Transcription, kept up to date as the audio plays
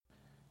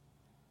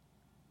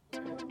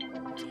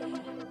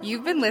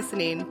You've been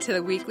listening to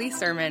the weekly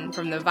sermon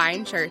from the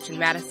Vine Church in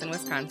Madison,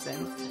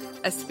 Wisconsin,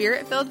 a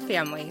spirit-filled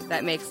family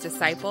that makes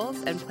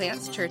disciples and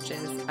plants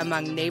churches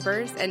among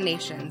neighbors and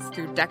nations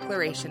through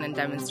declaration and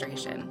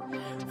demonstration.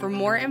 For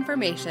more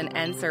information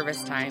and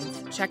service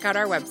times, check out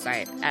our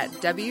website at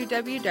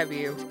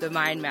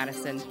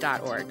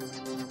www.thevinemadison.org.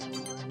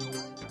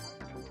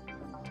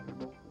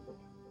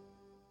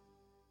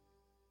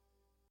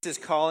 Jesus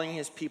is calling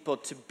his people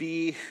to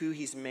be who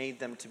he's made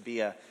them to be,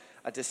 a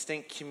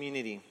distinct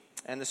community.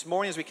 And this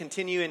morning, as we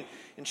continue in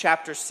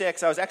chapter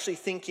 6, I was actually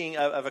thinking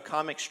of a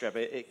comic strip.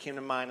 It came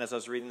to mind as I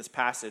was reading this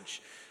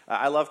passage.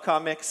 I love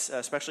comics,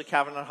 especially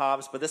Calvin and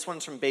Hobbes, but this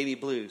one's from Baby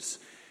Blues,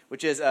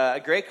 which is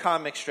a great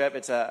comic strip.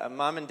 It's a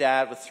mom and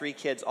dad with 3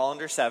 kids, all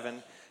under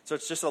 7. So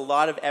it's just a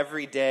lot of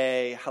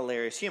everyday,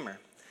 hilarious humor.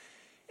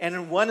 And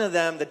in one of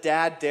them, the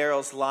dad,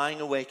 Daryl's lying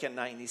awake at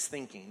night, and he's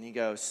thinking. And he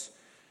goes,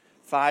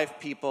 5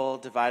 people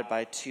divided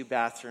by 2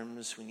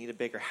 bathrooms. We need a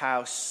bigger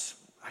house.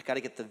 I got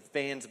to get the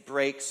van's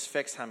brakes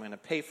fixed. How am I going to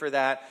pay for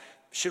that?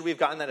 Should we have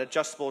gotten that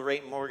adjustable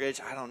rate mortgage?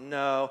 I don't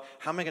know.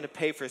 How am I going to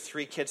pay for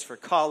 3 kids for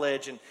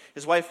college? And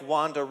his wife,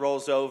 Wanda,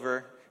 rolls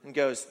over and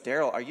goes,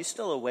 Daryl, are you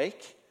still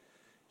awake?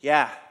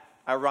 Yeah.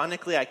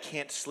 Ironically, I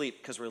can't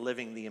sleep because we're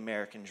living the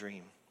American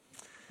dream.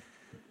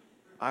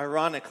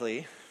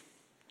 Ironically,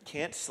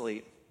 can't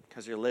sleep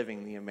because you're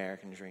living the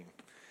American dream.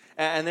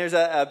 And there's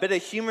a bit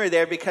of humor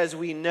there because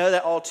we know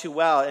that all too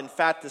well. In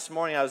fact, this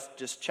morning I was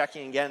just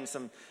checking again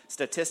some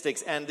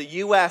statistics, and the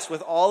U.S.,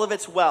 with all of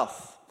its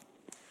wealth,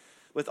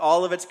 with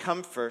all of its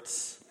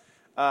comforts,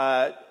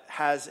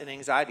 has an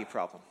anxiety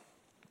problem.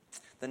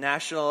 The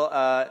National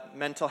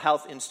Mental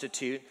Health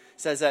Institute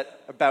says that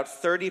about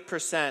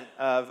 30%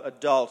 of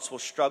adults will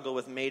struggle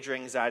with major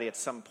anxiety at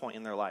some point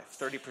in their life.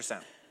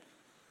 30%.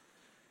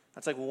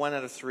 That's like 1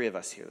 out of 3 of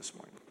us here this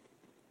morning.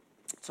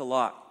 It's a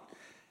lot.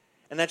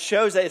 And that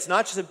shows that it's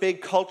not just a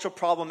big cultural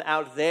problem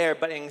out there,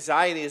 but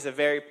anxiety is a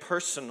very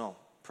personal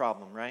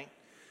problem, right?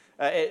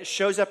 It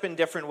shows up in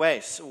different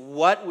ways.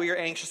 What we're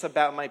anxious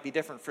about might be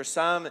different. For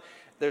some,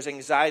 there's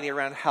anxiety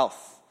around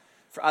health.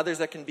 For others,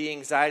 that can be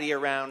anxiety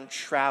around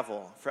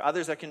travel. For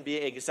others, that can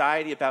be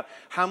anxiety about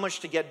how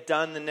much to get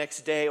done the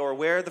next day or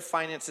where the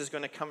finance is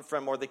going to come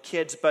from or the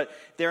kids. But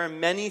there are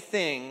many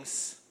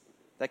things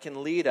that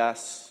can lead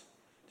us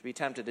to be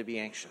tempted to be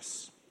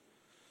anxious.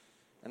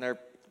 And they're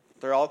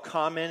all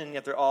common, and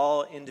yet they're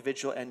all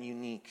individual and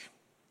unique.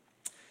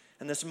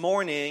 And this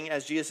morning,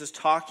 as Jesus is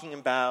talking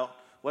about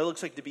what it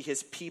looks like to be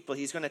his people,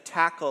 he's going to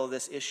tackle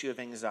this issue of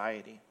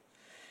anxiety.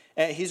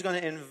 And he's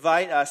going to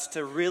invite us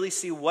to really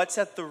see what's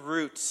at the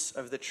roots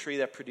of the tree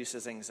that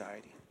produces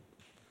anxiety.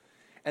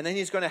 And then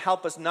he's going to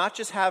help us not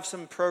just have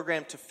some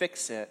program to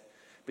fix it,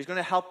 but he's going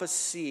to help us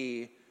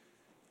see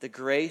the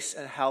grace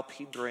and help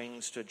he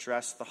brings to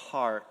address the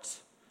heart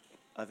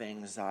of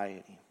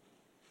anxiety,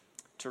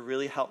 to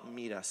really help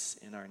meet us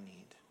in our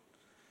need.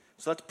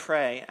 So let's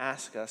pray,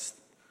 ask us,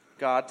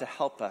 God, to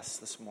help us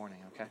this morning,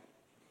 okay?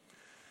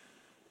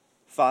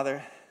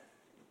 Father,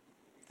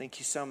 thank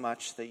you so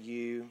much that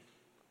you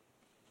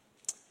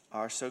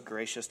are so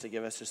gracious to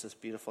give us just this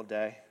beautiful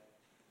day,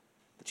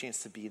 the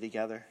chance to be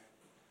together,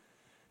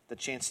 the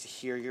chance to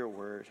hear your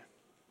word.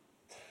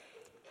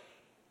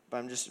 But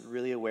I'm just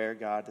really aware,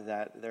 God,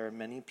 that there are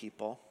many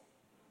people,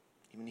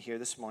 even here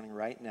this morning,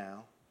 right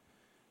now,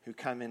 who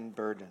come in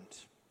burdened,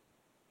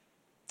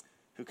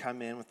 who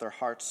come in with their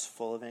hearts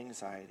full of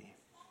anxiety.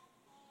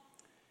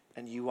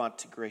 And you want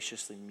to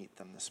graciously meet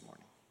them this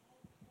morning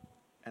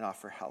and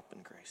offer help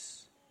and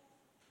grace.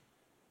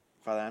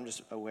 Father, I'm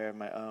just aware of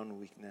my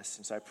own weakness,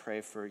 and so I pray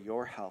for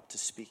your help to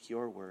speak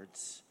your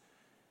words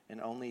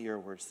and only your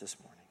words this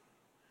morning.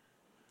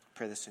 I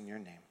pray this in your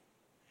name.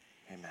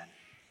 Amen.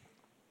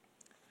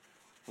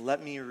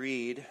 Let me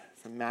read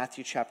from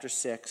Matthew chapter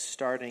 6,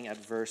 starting at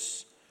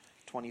verse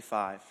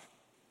 25.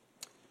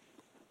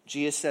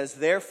 Jesus says,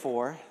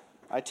 "Therefore,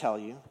 I tell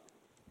you,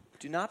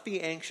 do not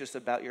be anxious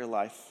about your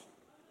life,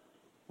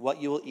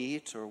 what you will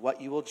eat or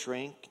what you will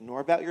drink, nor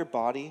about your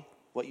body,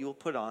 what you will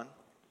put on.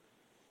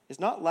 Is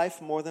not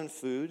life more than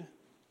food,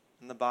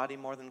 and the body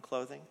more than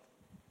clothing?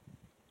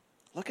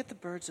 Look at the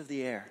birds of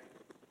the air.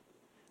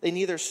 They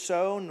neither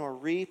sow nor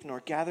reap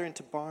nor gather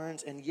into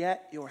barns, and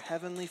yet your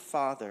heavenly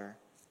Father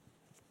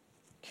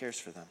cares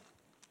for them.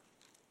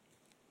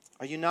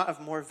 Are you not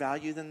of more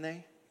value than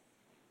they?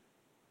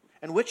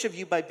 And which of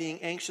you, by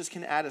being anxious,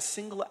 can add a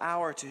single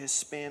hour to his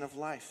span of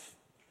life?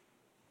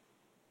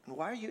 And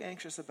why are you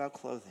anxious about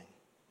clothing?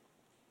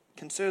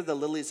 Consider the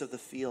lilies of the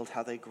field,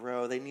 how they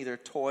grow. They neither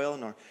toil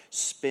nor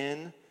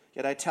spin.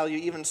 Yet I tell you,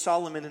 even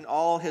Solomon in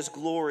all his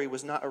glory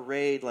was not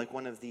arrayed like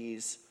one of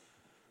these.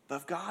 But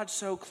if God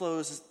so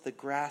clothes the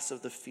grass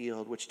of the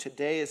field, which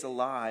today is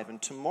alive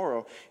and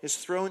tomorrow is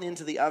thrown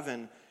into the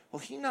oven, will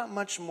he not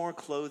much more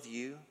clothe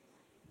you,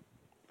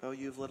 O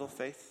you of little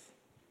faith?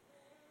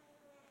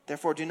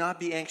 Therefore, do not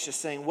be anxious,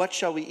 saying, what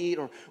shall we eat,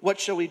 or what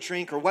shall we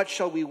drink, or what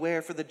shall we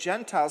wear? For the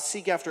Gentiles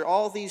seek after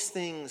all these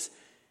things,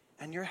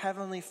 and your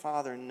heavenly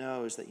Father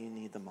knows that you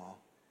need them all.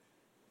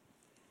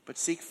 But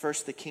seek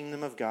first the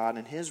kingdom of God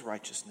and his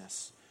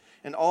righteousness,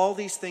 and all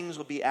these things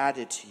will be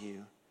added to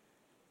you.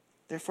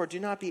 Therefore, do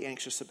not be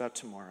anxious about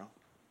tomorrow,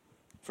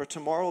 for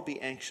tomorrow will be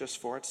anxious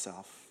for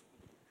itself.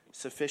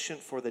 Sufficient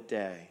for the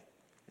day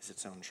is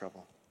its own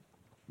trouble.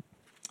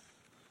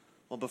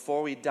 Well,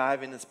 before we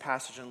dive into this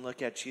passage and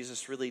look at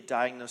Jesus really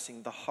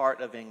diagnosing the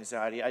heart of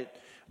anxiety, I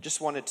just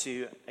wanted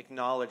to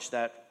acknowledge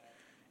that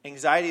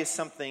anxiety is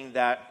something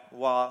that,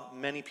 while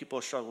many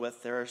people struggle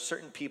with, there are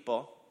certain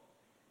people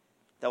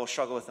that will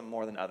struggle with them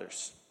more than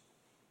others.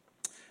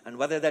 And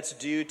whether that's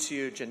due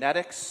to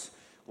genetics,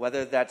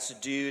 whether that's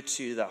due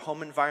to the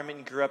home environment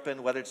you grew up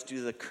in, whether it's due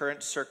to the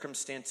current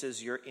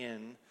circumstances you're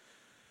in,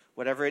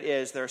 whatever it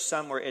is, there are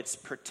some where it's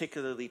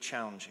particularly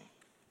challenging,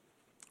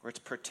 where it's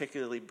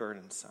particularly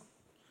burdensome,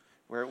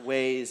 where it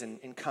weighs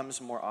and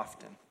comes more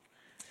often.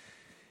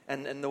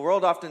 And the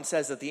world often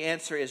says that the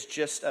answer is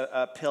just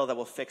a pill that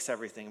will fix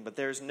everything, but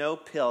there's no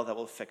pill that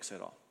will fix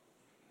it all.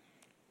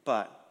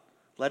 But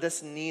let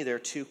us neither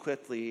too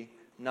quickly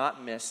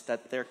not miss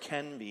that there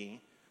can be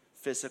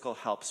physical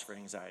helps for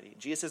anxiety.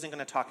 Jesus isn't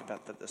going to talk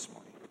about that this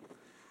morning.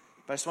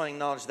 But I just want to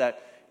acknowledge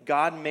that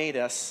God made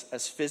us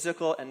as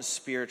physical and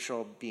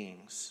spiritual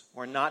beings.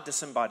 We're not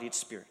disembodied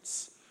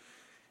spirits.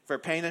 If we're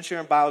paying attention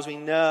to our Bibles, we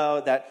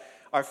know that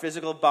our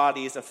physical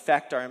bodies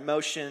affect our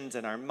emotions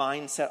and our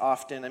mindset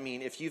often. I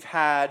mean, if you've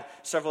had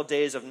several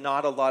days of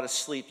not a lot of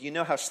sleep, you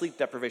know how sleep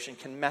deprivation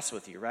can mess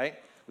with you, right?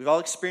 We've all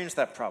experienced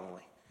that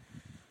probably.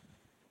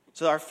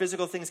 So our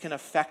physical things can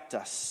affect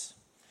us.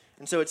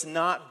 And so it's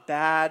not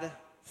bad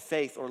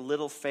faith or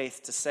little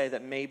faith to say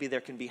that maybe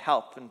there can be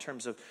help in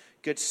terms of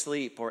good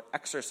sleep or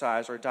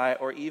exercise or diet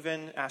or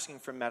even asking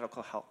for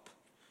medical help.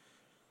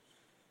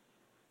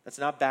 That's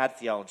not bad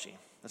theology.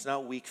 That's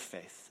not weak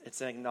faith. It's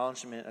an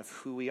acknowledgement of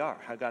who we are,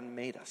 how God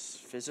made us,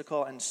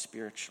 physical and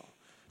spiritual.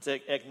 It's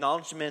an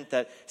acknowledgement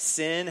that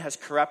sin has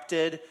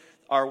corrupted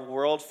our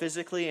world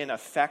physically and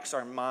affects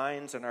our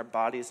minds and our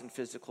bodies in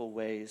physical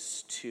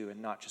ways too,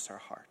 and not just our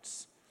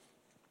hearts.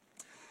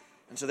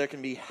 And so there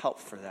can be help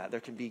for that. There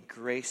can be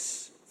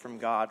grace from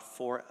God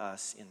for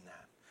us in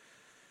that.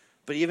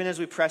 But even as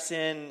we press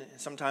in,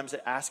 sometimes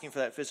at asking for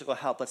that physical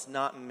help, let's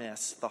not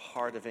miss the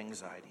heart of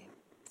anxiety.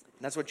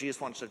 And that's what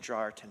Jesus wants to draw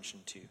our attention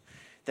to.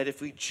 That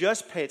if we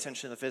just pay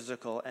attention to the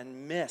physical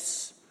and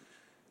miss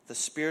the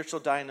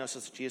spiritual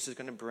diagnosis Jesus is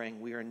going to bring,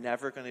 we are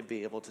never going to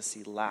be able to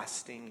see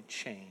lasting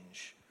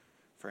change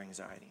for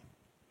anxiety.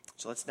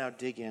 So let's now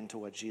dig into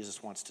what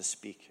Jesus wants to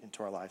speak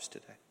into our lives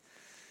today.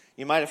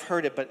 You might have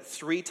heard it, but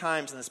 3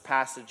 times in this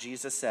passage,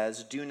 Jesus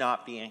says, do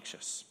not be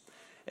anxious.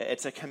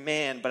 It's a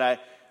command, but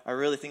I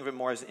really think of it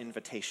more as an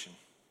invitation.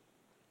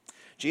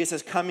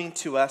 Jesus is coming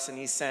to us and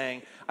he's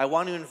saying, I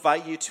want to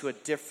invite you to a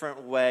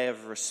different way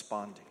of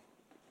responding.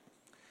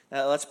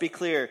 Now, let's be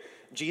clear.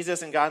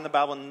 Jesus and God in the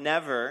Bible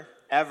never,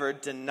 ever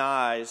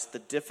denies the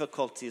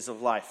difficulties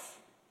of life.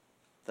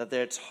 That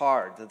it's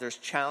hard, that there's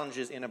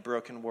challenges in a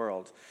broken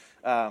world.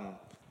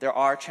 There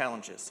are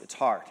challenges. It's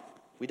hard.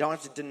 We don't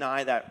have to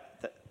deny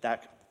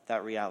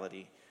that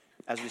reality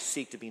as we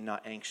seek to be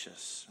not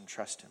anxious and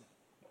trust him.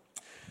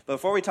 But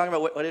before we talk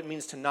about what it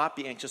means to not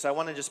be anxious, I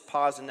want to just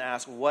pause and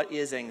ask, what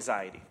is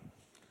anxiety?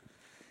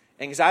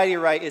 Anxiety,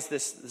 right, is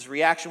this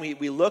reaction.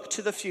 We look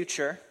to the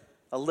future,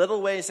 a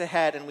little ways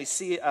ahead, and we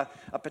see a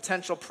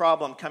potential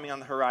problem coming on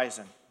the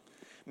horizon.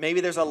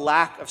 Maybe there's a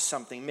lack of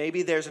something.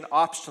 Maybe there's an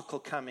obstacle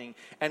coming,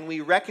 and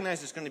we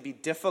recognize it's going to be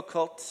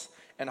difficult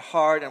and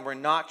hard, and we're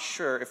not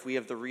sure if we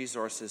have the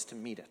resources to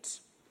meet it.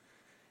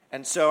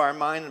 And so our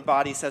mind and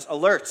body says,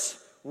 alert,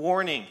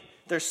 warning,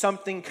 there's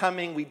something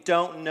coming, we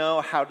don't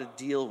know how to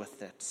deal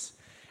with it.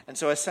 And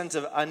so a sense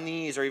of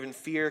unease or even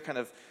fear kind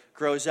of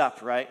grows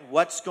up, right?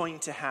 What's going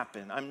to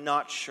happen? I'm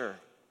not sure.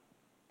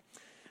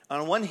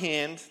 On one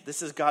hand,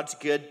 this is God's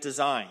good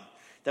design,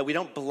 that we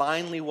don't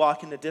blindly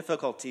walk into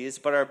difficulties,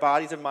 but our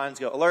bodies and minds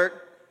go,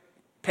 alert,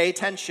 pay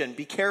attention,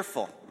 be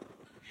careful.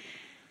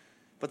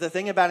 But the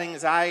thing about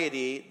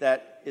anxiety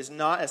that is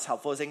not as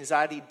helpful is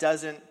anxiety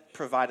doesn't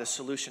provide a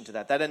solution to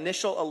that. That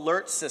initial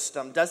alert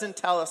system doesn't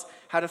tell us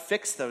how to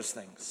fix those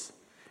things.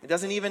 It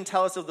doesn't even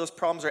tell us if those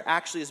problems are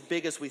actually as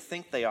big as we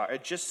think they are.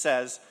 It just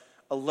says,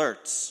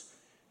 alerts,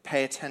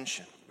 pay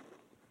attention.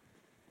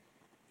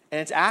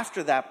 And it's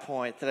after that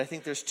point that I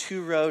think there's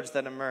 2 roads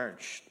that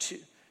emerge,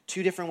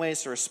 two different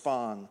ways to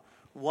respond.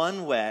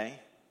 One way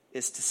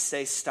is to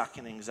stay stuck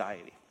in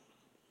anxiety.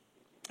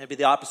 It'd be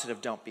the opposite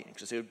of don't be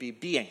anxious. It would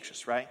be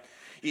anxious, right?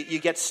 You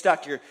get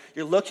stuck. You're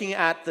looking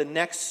at the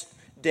next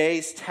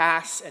day's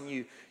tasks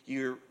and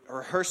you're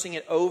rehearsing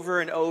it over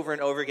and over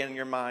and over again in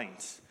your mind.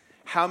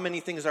 How many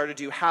things are to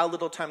do, how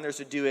little time there's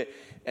to do it,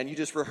 and you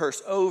just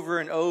rehearse over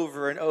and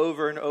over and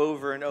over and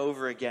over and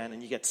over again,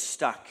 and you get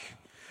stuck.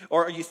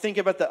 Or you think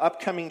about the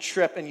upcoming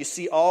trip and you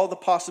see all the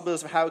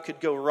possibilities of how it could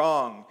go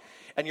wrong,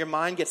 and your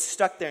mind gets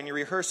stuck there and you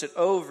rehearse it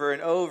over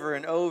and over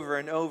and over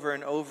and over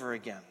and over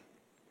again.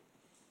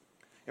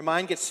 Your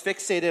mind gets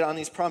fixated on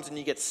these problems and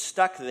you get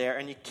stuck there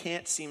and you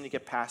can't seem to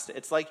get past it.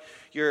 It's like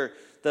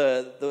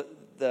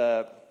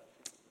the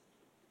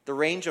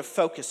range of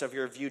focus of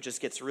your view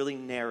just gets really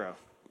narrow.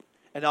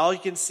 And all you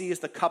can see is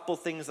the couple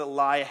things that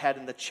lie ahead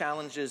and the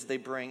challenges they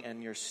bring,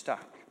 and you're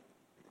stuck.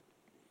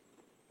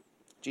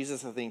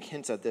 Jesus, I think,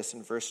 hints at this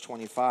in verse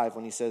 25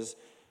 when he says,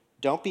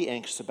 don't be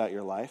anxious about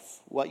your life,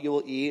 what you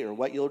will eat or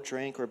what you'll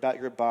drink, or about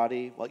your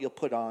body, what you'll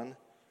put on.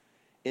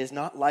 Is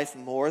not life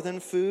more than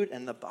food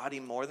and the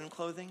body more than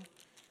clothing?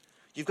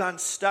 You've gotten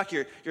stuck.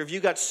 Your view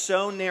got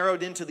so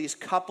narrowed into these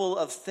couple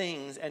of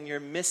things, and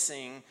you're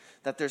missing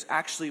that there's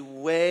actually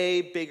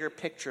way bigger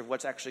picture of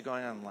what's actually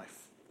going on in life.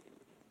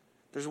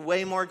 There's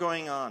way more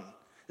going on.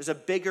 There's a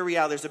bigger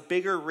reality. There's a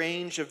bigger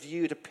range of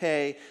view to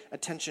pay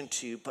attention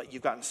to, but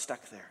you've gotten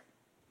stuck there.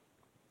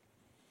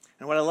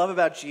 And what I love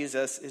about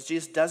Jesus is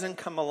Jesus doesn't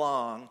come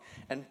along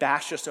and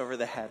bash us over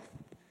the head.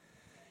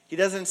 He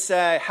doesn't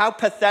say, how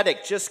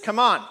pathetic, just come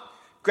on,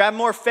 grab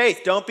more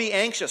faith, don't be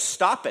anxious,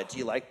 stop it. Do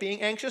you like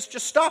being anxious?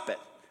 Just stop it,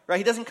 right?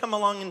 He doesn't come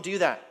along and do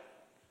that.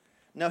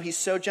 No, he's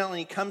so gentle,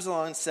 he comes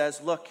along and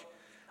says, look,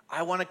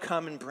 I want to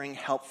come and bring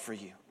help for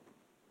you.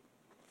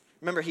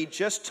 Remember, he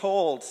just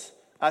told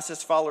us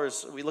as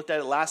followers, we looked at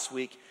it last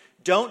week,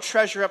 don't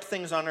treasure up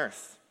things on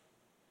earth.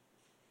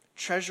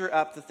 Treasure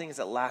up the things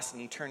that last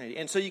in eternity.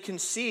 And so you can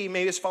see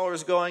maybe his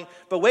followers going,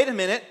 but wait a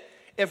minute,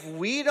 if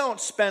we don't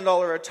spend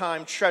all of our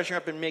time treasuring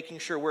up and making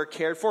sure we're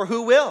cared for,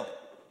 who will?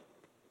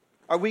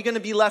 Are we going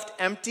to be left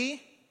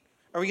empty?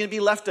 Are we going to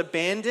be left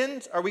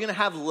abandoned? Are we going to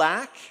have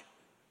lack?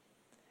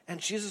 And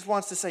Jesus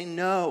wants to say,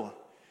 no,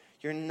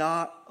 you're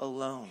not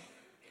alone.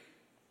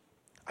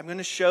 I'm going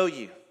to show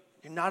you.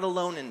 You're not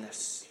alone in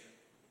this.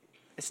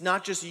 It's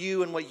not just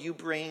you and what you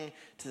bring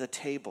to the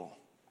table.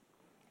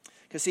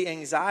 Because see,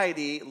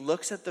 anxiety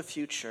looks at the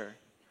future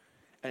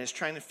and is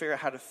trying to figure out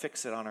how to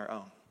fix it on our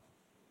own.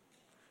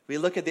 We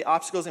look at the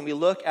obstacles and we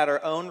look at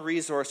our own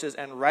resources,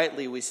 and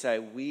rightly we say,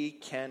 we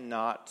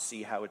cannot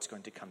see how it's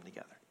going to come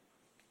together.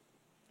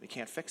 We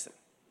can't fix it.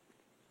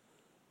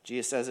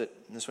 Jesus says it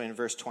in this way in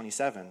verse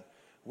 27.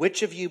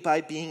 Which of you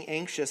by being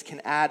anxious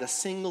can add a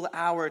single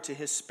hour to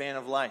his span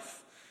of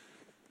life?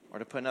 Or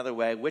to put another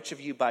way, which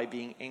of you by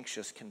being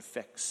anxious can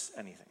fix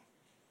anything?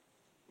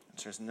 The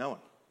answer is no one.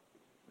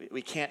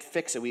 We can't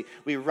fix it.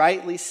 We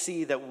rightly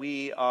see that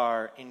we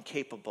are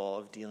incapable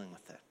of dealing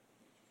with it.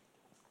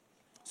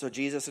 So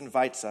Jesus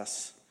invites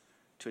us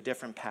to a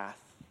different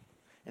path.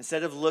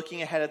 Instead of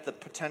looking ahead at the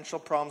potential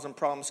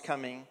problems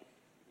coming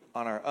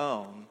on our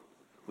own,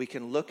 we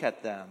can look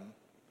at them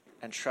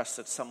and trust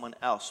that someone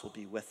else will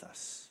be with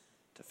us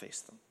to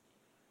face them.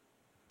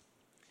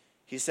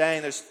 He's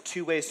saying there's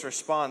two ways to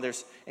respond.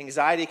 There's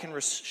anxiety can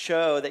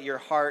show that your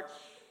heart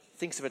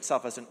thinks of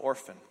itself as an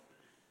orphan.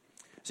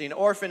 See, an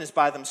orphan is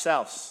by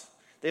themselves.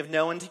 They have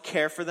no one to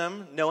care for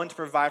them, no one to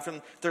provide for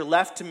them. They're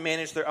left to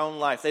manage their own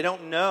life. They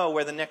don't know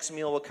where the next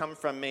meal will come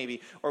from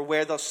maybe, or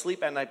where they'll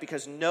sleep at night,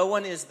 because no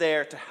one is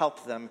there to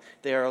help them.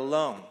 They are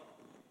alone.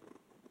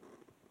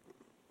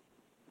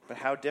 But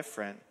how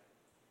different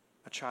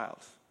a child?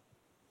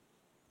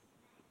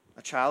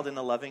 A child in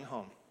a loving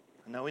home.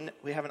 I know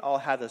we haven't all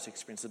had those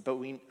experiences, but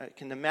we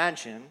can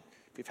imagine,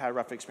 if we've had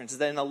rough experiences,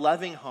 that in a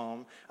loving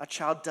home, a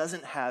child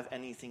doesn't have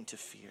anything to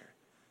fear.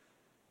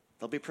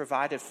 They'll be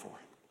provided for.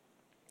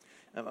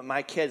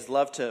 My kids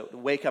love to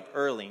wake up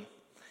early,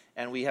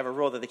 and we have a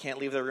rule that they can't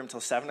leave their room until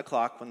 7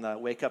 o'clock when the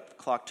wake-up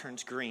clock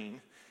turns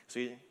green,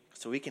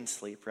 so we can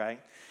sleep, right?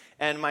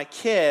 And my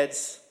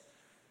kids,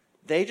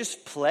 they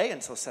just play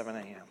until 7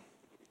 a.m.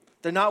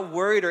 They're not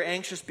worried or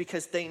anxious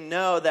because they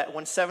know that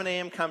when 7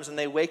 a.m. comes and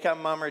they wake up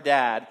mom or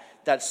dad,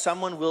 that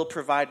someone will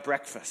provide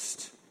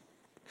breakfast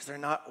because they're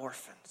not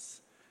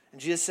orphans. And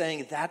Jesus is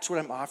saying, that's what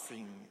I'm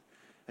offering you,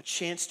 a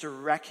chance to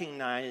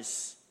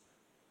recognize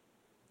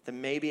that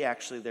maybe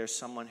actually there's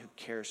someone who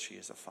cares for you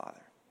as a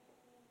father,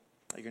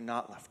 that you're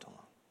not left alone.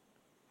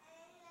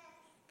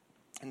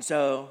 And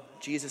so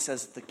Jesus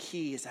says the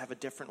key is to have a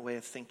different way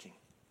of thinking,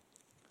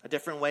 a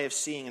different way of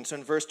seeing. And so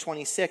in verse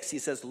 26, he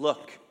says,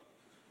 look.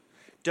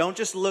 Don't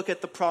just look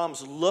at the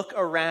problems, look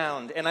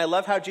around. And I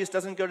love how Jesus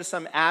doesn't go to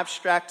some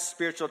abstract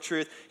spiritual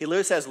truth. He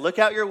literally says, look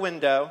out your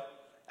window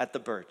at the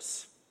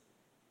birds.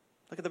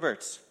 Look at the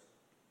birds.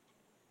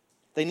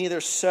 They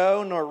neither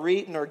sow nor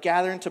reap nor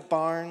gather into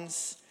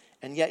barns,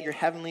 and yet your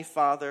heavenly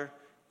Father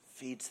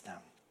feeds them.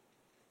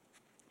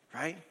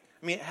 Right?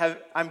 I mean,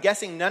 I'm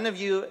guessing none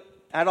of you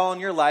at all in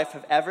your life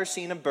have ever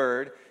seen a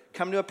bird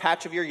come to a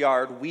patch of your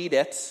yard, weed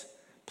it,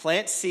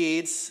 plant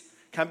seeds,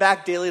 come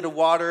back daily to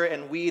water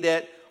and weed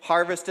it,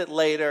 harvest it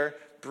later,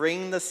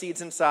 bring the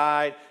seeds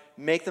inside,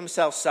 make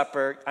themselves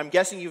supper. I'm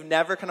guessing you've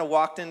never kind of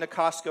walked into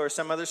Costco or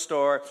some other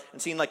store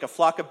and seen like a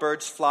flock of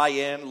birds fly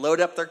in, load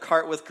up their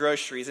cart with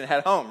groceries, and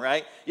head home,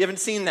 right? You haven't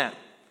seen that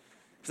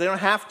because they don't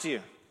have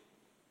to.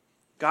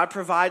 God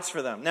provides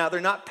for them. Now,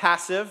 they're not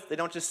passive. They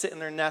don't just sit in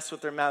their nests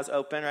with their mouths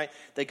open, right?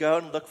 They go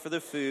out and look for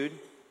the food.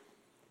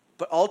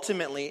 But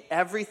ultimately,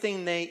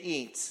 everything they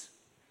eat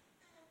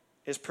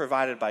is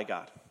provided by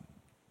God.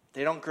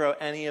 They don't grow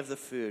any of the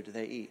food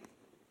they eat.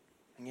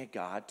 And yet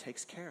God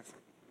takes care of them.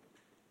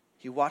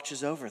 He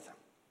watches over them.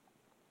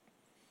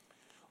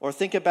 Or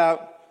think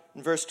about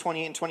in verse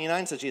 28 and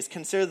 29 says Jesus,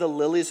 consider the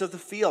lilies of the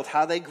field,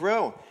 how they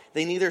grow.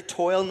 They neither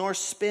toil nor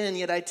spin,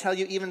 yet I tell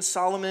you, even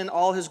Solomon in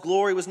all his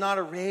glory was not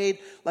arrayed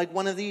like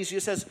one of these.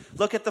 Jesus says,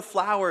 look at the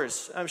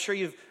flowers. I'm sure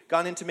you've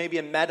gone into maybe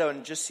a meadow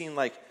and just seen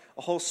like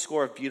a whole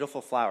score of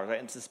beautiful flowers, right?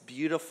 And it's this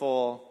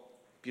beautiful,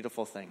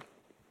 beautiful thing.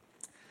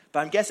 But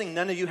I'm guessing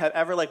none of you have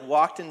ever like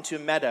walked into a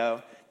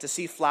meadow to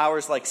see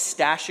flowers like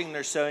stashing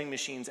their sewing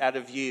machines out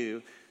of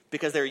view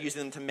because they're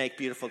using them to make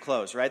beautiful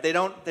clothes, right? They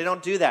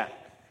don't do that.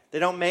 They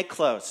don't make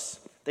clothes.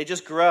 They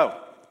just grow.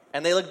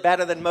 And they look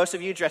better than most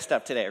of you dressed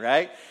up today,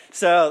 right?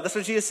 So that's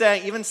what Jesus is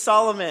saying. Even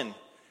Solomon,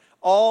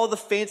 all the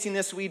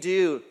fanciness we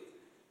do,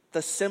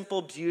 the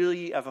simple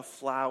beauty of a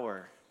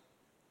flower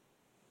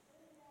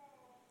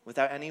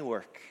without any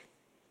work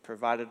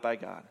provided by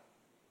God.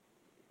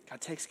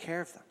 God takes care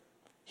of them.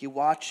 He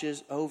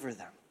watches over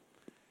them.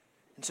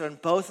 And so in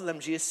both of them,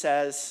 Jesus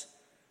says,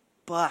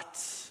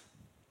 but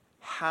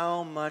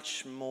how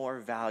much more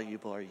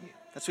valuable are you?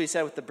 That's what he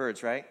said with the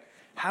birds, right?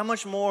 How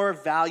much more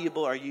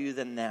valuable are you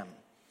than them?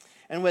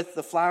 And with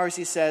the flowers,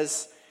 he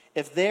says,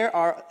 if they're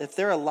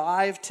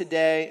alive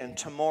today and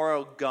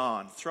tomorrow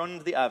gone, thrown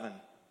into the oven,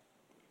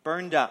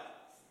 burned up,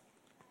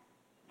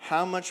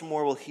 how much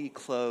more will he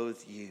clothe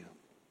you?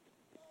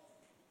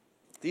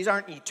 These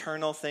aren't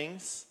eternal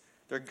things.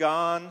 They're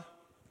gone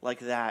like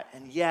that.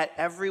 And yet,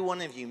 every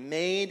one of you,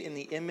 made in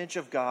the image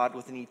of God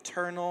with an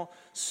eternal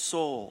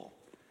soul,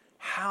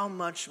 how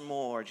much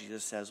more,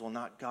 Jesus says, will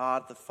not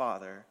God the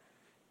Father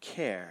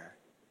care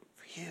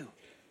for you?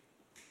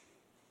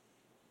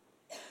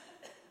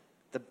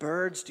 The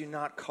birds do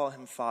not call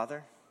him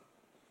Father.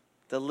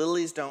 The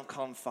lilies don't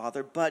call him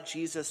Father, but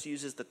Jesus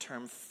uses the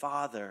term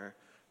Father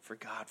for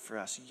God, for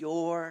us.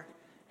 Your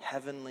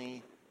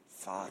heavenly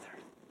Father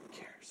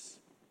cares.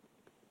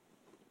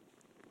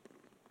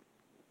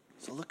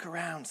 So look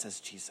around,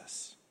 says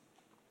Jesus.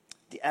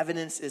 The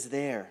evidence is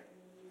there.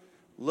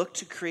 Look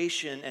to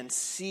creation and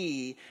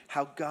see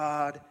how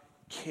God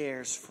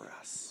cares for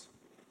us,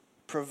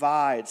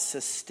 provides,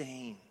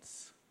 sustains.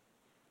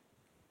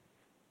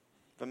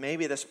 But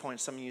maybe at this point,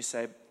 some of you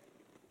say,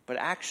 but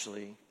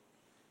actually,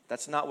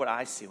 that's not what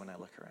I see when I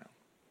look around.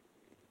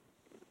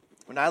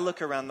 When I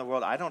look around the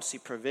world, I don't see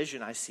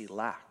provision, I see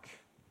lack.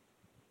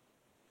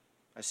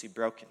 I see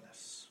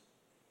brokenness.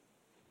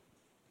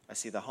 I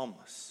see the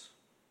homeless.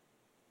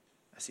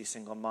 I see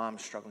single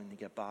moms struggling to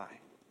get by.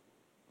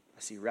 I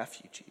see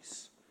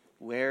refugees.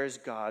 Where's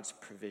God's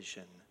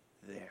provision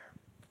there?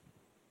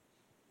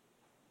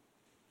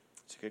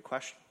 It's a good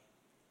question.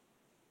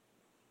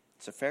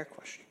 It's a fair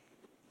question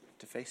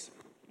to face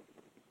it.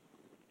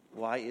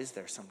 Why is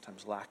there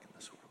sometimes lack in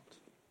this world?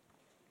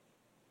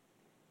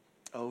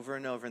 Over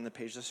and over in the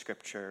pages of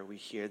Scripture, we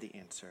hear the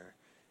answer.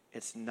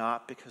 It's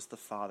not because the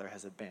Father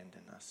has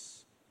abandoned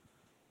us.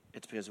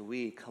 It's because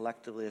we,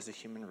 collectively as a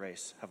human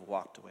race, have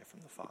walked away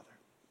from the Father.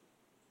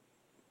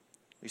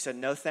 We said,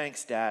 no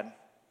thanks, Dad.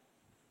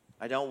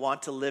 I don't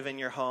want to live in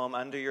your home,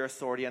 under your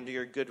authority, under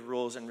your good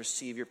rules, and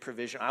receive your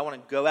provision. I want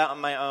to go out on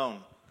my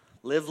own,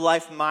 live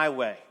life my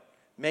way,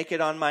 make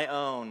it on my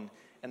own.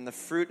 And the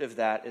fruit of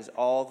that is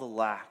all the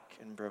lack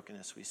and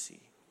brokenness we see.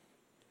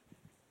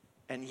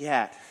 And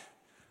yet,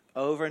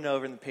 over and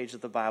over in the pages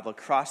of the Bible,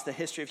 across the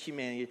history of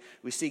humanity,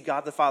 we see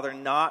God the Father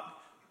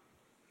not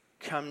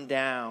come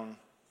down.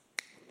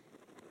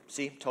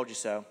 See, told you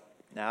so.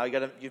 Now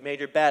you've made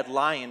your bed,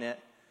 lie in it.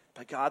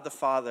 But God the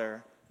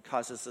Father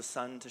causes the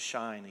sun to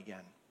shine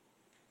again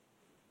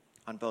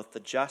on both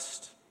the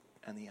just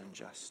and the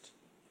unjust.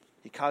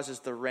 He causes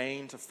the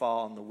rain to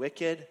fall on the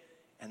wicked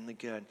and the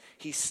good.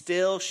 He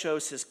still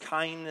shows his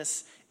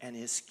kindness and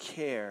his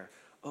care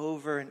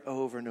over and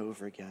over and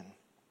over again.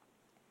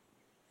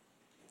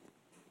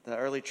 The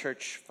early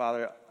church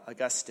father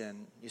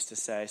Augustine used to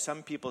say,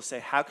 some people say,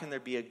 how can there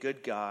be a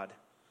good God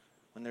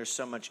when there's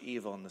so much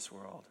evil in this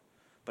world?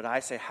 But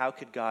I say, how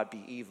could God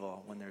be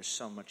evil when there's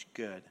so much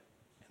good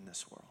in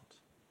this world?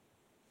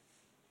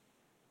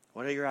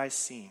 What are your eyes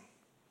seeing?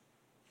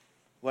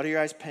 What are your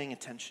eyes paying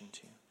attention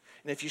to?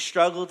 And if you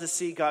struggle to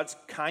see God's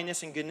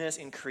kindness and goodness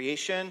in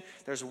creation,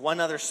 there's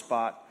one other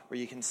spot where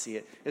you can see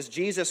it. It's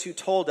Jesus who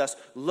told us,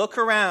 look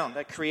around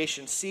at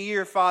creation, see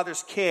your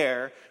Father's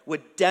care,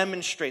 would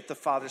demonstrate the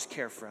Father's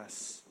care for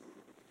us.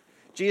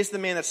 Jesus, the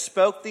man that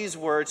spoke these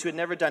words, who had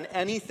never done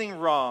anything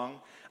wrong,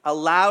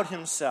 allowed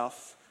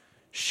himself,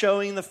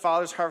 showing the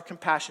Father's heart of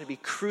compassion, to be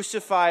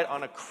crucified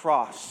on a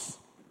cross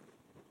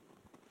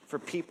for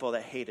people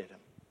that hated him.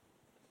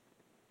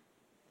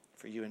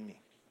 For you and me.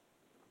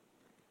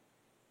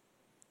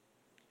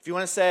 If you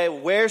want to say,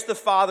 where's the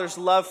Father's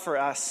love for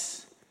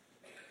us?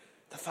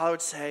 The Father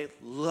would say,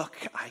 look,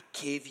 I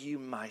gave you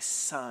my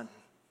Son.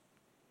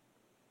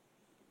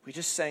 We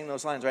just sang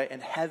those lines, right?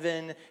 And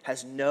heaven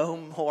has no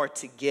more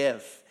to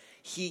give.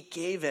 He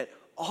gave it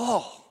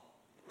all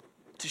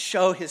to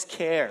show his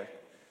care.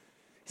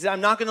 He said,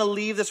 I'm not going to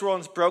leave this world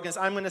in its brokenness.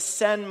 I'm going to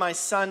send my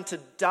Son to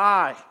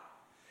die,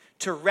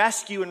 to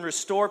rescue and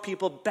restore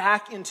people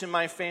back into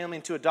my family,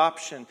 into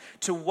adoption,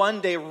 to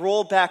one day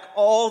roll back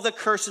all the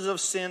curses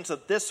of sin so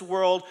that this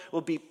world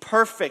will be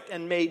perfect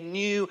and made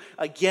new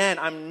again.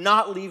 I'm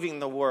not leaving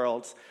the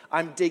world.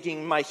 I'm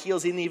digging my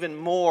heels in even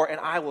more, and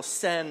I will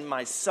send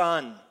my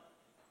Son.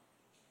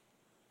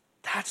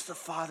 That's the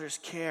Father's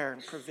care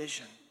and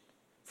provision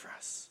for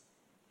us.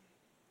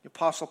 The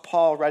Apostle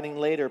Paul, writing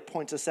later,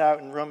 points us out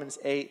in Romans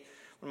 8,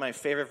 one of my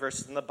favorite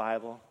verses in the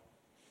Bible.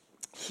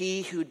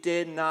 He who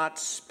did not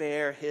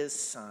spare his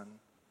Son,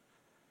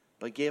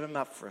 but gave him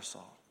up for us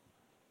all,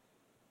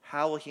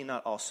 how will he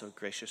not also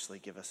graciously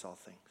give us all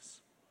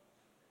things?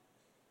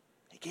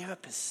 He gave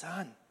up his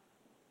Son.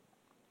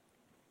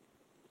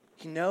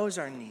 He knows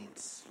our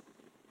needs.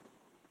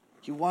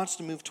 He wants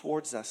to move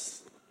towards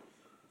us.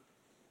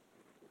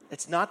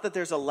 It's not that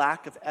there's a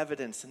lack of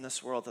evidence in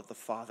this world that the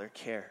Father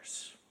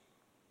cares.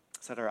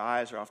 It's that our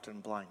eyes are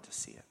often blind to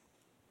see it.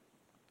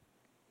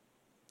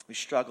 We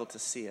struggle to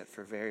see it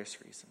for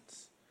various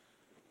reasons.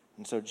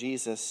 And so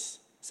Jesus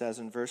says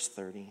in verse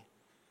 30,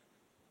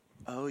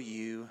 "O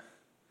you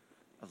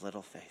of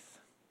little faith."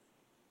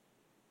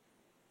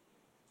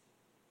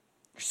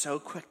 You're so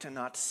quick to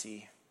not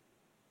see.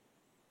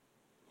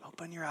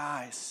 Open your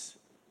eyes.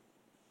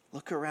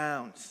 Look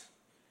around.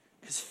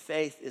 Because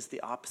faith is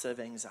the opposite of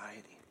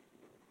anxiety.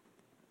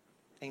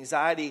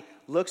 Anxiety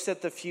looks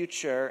at the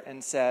future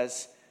and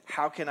says,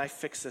 how can I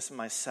fix this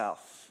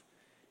myself?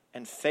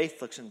 And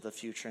faith looks into the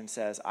future and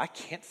says, I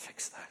can't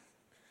fix that.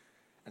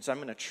 And so I'm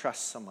going to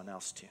trust someone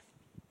else to.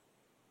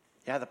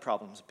 Yeah, the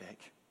problem's big.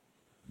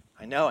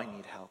 I know I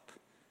need help.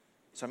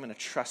 So I'm going to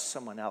trust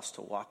someone else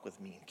to walk with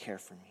me and care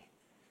for me.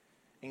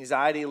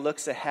 Anxiety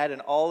looks ahead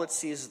and all it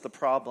sees is the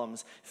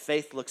problems.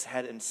 Faith looks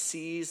ahead and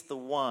sees the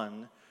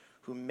one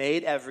who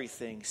made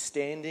everything,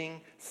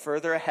 standing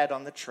further ahead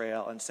on the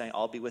trail and saying,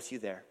 I'll be with you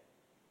there,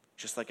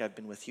 just like I've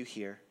been with you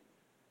here,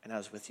 and I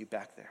was with you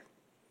back there.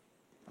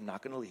 I'm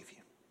not going to leave you.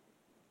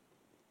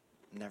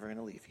 I'm never going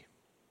to leave you.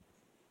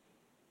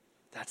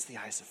 That's the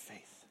eyes of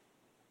faith.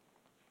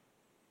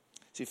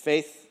 See,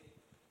 faith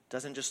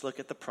doesn't just look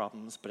at the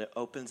problems, but it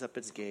opens up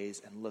its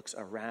gaze and looks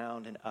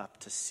around and up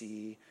to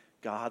see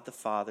God the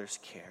Father's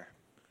care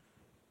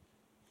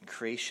in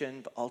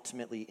creation, but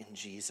ultimately in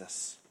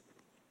Jesus.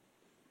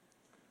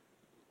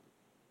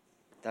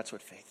 That's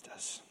what faith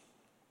does.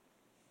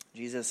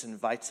 Jesus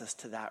invites us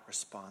to that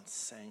response,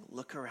 saying,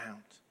 look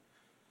around.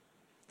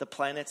 The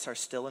planets are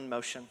still in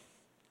motion.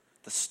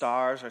 The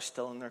stars are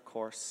still in their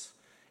course.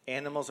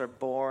 Animals are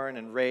born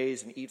and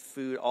raised and eat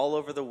food all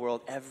over the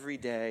world every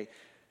day.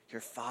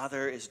 Your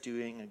Father is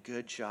doing a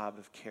good job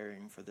of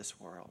caring for this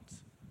world.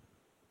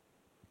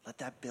 Let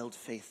that build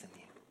faith in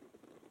you.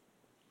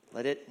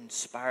 Let it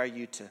inspire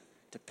you to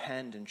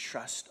depend and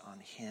trust on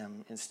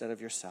Him instead of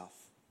yourself.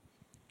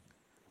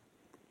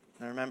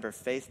 Now remember,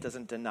 faith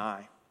doesn't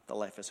deny that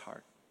life is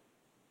hard.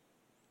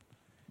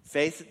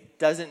 Faith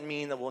doesn't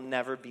mean that we'll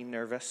never be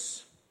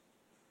nervous.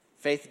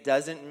 Faith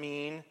doesn't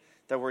mean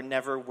that we're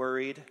never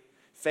worried.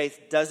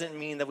 Faith doesn't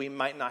mean that we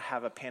might not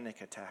have a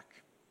panic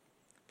attack.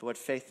 But what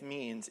faith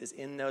means is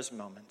in those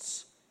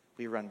moments,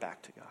 we run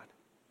back to God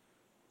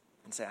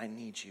and say, I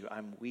need you.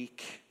 I'm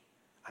weak.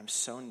 I'm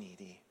so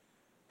needy.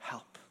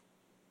 Help.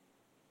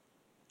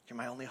 You're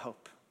my only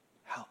hope.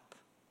 Help.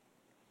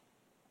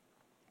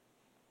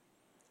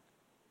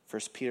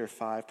 1 Peter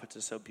 5 puts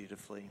it so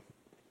beautifully.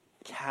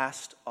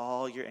 Cast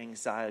all your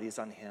anxieties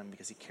on Him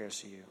because He cares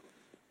for you.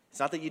 It's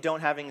not that you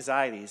don't have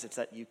anxieties, it's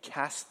that you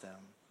cast them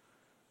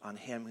on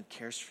Him who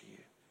cares for you.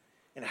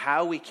 And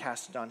how we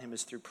cast it on Him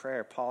is through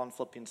prayer. Paul in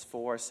Philippians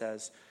 4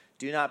 says,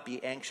 do not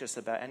be anxious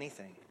about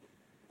anything,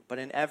 but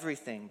in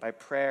everything, by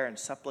prayer and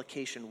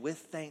supplication with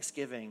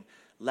thanksgiving,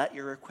 let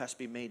your requests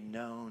be made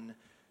known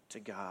to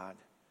God.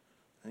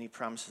 And He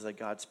promises that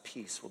God's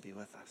peace will be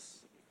with us.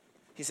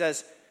 He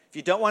says, if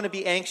you don't want to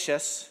be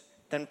anxious,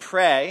 then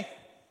pray.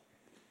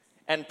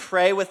 And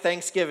pray with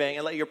thanksgiving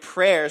and let your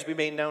prayers be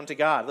made known to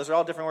God. Those are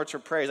all different words for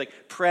prayer. He's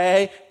like,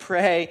 pray,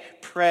 pray,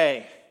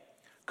 pray.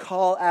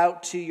 Call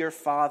out to your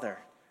Father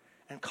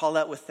and call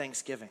out with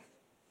thanksgiving.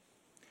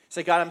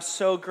 Say, God, I'm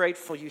so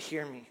grateful you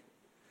hear me.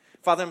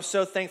 Father, I'm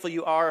so thankful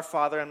you are a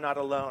Father. I'm not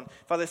alone.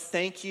 Father,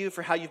 thank you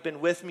for how you've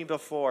been with me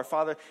before.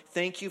 Father,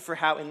 thank you for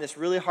how in this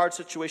really hard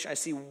situation I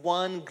see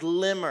one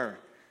glimmer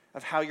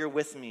of how you're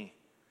with me.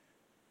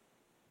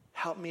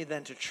 Help me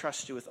then to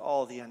trust you with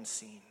all the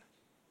unseen.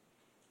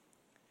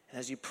 And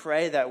as you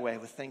pray that way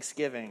with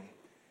thanksgiving,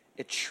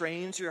 it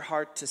trains your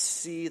heart to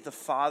see the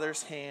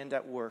Father's hand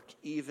at work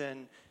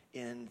even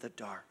in the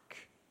dark.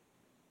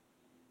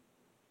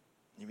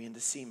 You begin to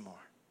see more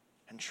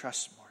and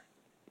trust more.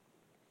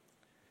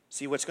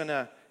 See, what's going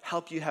to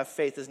help you have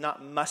faith is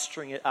not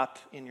mustering it up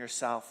in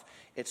yourself.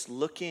 It's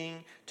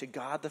looking to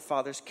God the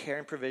Father's care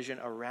and provision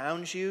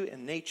around you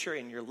in nature,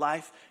 in your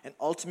life, and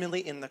ultimately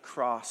in the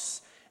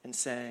cross, and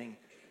saying,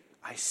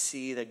 I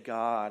see that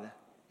God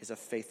is a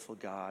faithful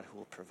God who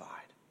will provide.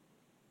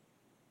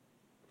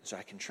 So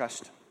I can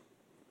trust Him.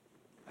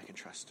 I can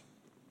trust Him.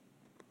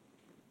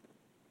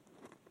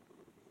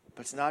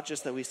 But it's not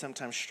just that we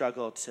sometimes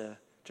struggle to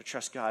to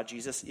trust God,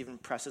 Jesus even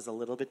presses a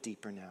little bit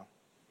deeper now.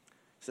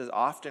 He says,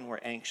 often we're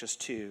anxious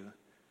too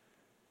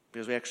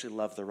because we actually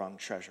love the wrong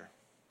treasure.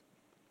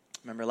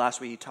 Remember last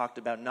week he talked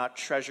about not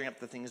treasuring up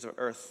the things of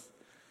earth,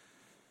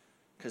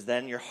 because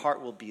then your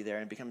heart will be there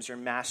and it becomes your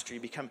master.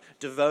 You become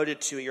devoted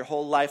to it. Your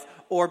whole life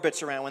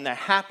orbits around. When that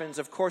happens,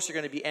 of course you're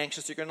going to be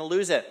anxious. You're going to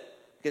lose it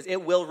because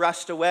it will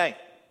rust away.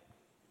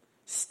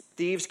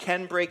 Thieves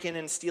can break in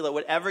and steal it.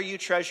 Whatever you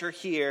treasure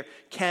here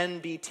can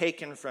be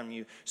taken from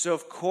you. So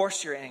of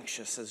course you're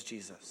anxious, says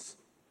Jesus.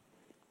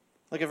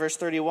 Look at verse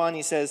 31.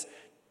 He says,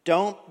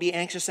 don't be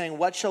anxious saying,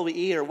 what shall we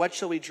eat, or what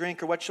shall we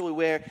drink, or what shall we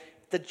wear?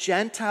 The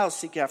Gentiles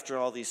seek after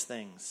all these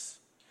things.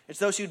 It's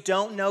those who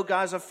don't know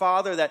God as a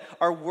Father that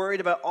are worried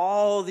about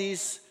all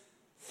these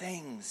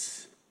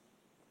things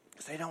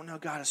because they don't know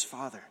God as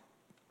Father.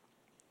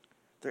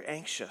 They're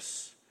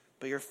anxious,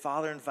 but your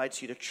Father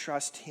invites you to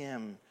trust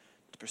Him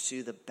to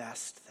pursue the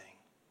best thing.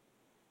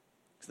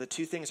 So the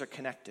two things are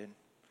connected.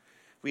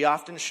 We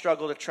often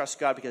struggle to trust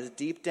God because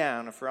deep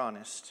down, if we're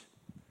honest,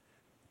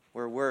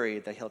 we're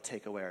worried that He'll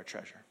take away our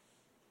treasure.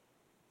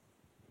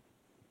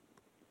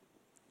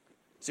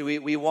 See,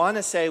 we want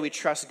to say we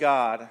trust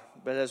God,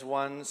 but as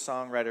one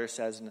songwriter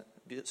says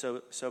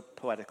so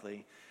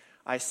poetically,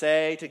 I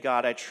say to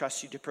God, I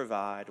trust you to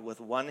provide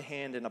with one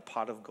hand in a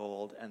pot of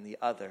gold and the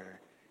other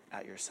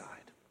at your side.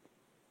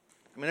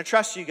 I'm going to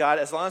trust you, God,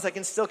 as long as I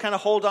can still kind of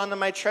hold on to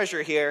my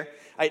treasure here.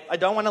 I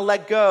don't want to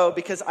let go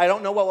because I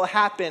don't know what will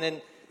happen.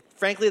 And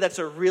frankly, that's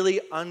a really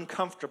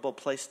uncomfortable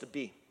place to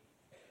be.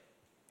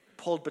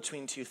 Pulled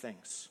between two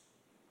things.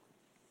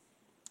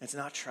 It's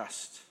not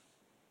trust.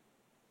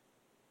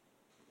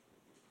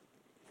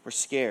 We're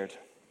scared to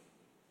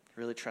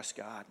really trust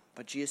God.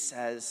 But Jesus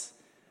says,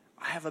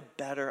 I have a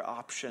better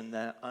option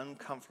than an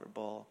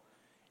uncomfortable,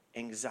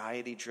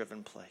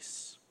 anxiety-driven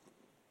place.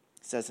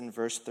 It says in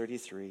verse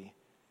 33,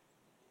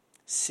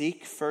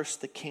 seek first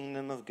the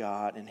kingdom of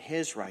God and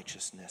His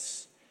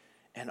righteousness,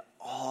 and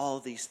all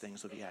these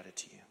things will be added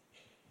to you.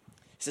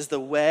 He says the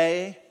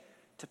way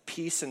to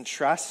peace and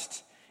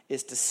trust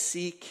is to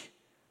seek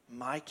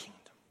my kingdom.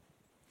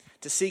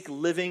 To seek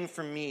living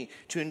for me,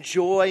 to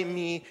enjoy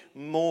me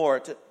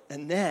more,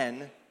 and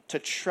then to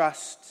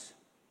trust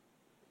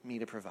me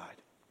to provide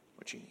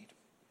what you need.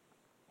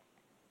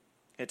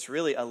 It's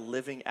really a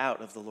living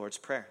out of the Lord's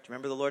Prayer. Do you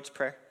remember the Lord's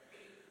Prayer?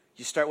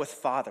 You start with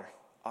Father,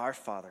 our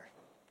Father.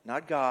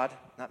 Not God,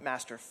 not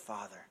Master,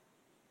 Father.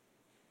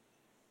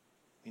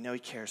 We know He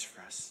cares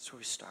for us. That's where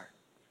we start.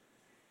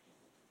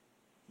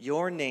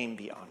 Your name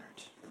be honored.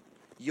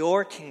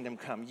 Your kingdom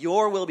come.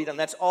 Your will be done.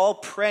 That's all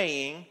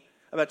praying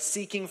about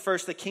seeking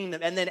first the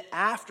kingdom. And then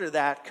after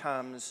that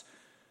comes,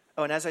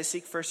 oh, and as I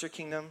seek first your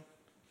kingdom,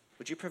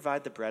 would you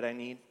provide the bread I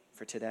need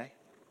for today?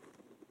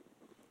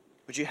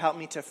 Would you help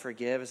me to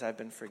forgive as I've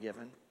been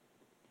forgiven?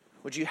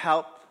 Would you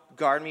help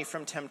guard me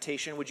from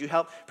temptation? Would you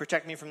help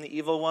protect me from the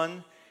evil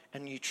one?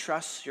 And you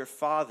trust your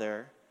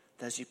Father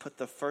that as you put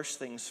the first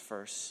things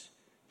first,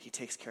 He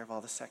takes care of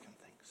all the second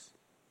things.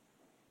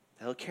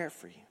 That He'll care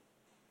for you.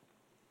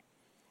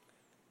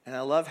 And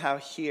I love how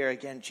here,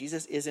 again,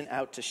 Jesus isn't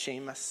out to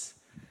shame us,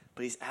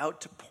 but He's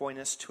out to point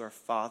us to our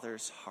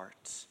Father's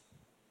heart.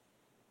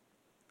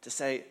 To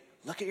say,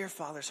 look at your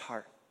Father's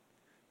heart.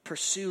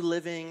 Pursue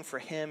living for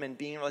Him and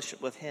being in a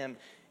relationship with Him,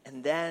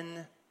 and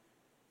then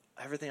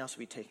everything else will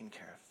be taken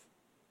care of.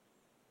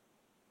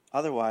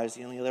 Otherwise,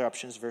 the only other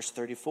option is verse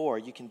 34.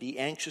 You can be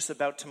anxious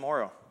about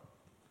tomorrow,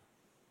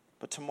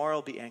 but tomorrow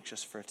will be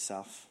anxious for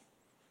itself.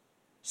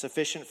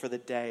 Sufficient for the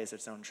day is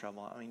its own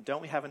trouble. I mean,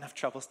 don't we have enough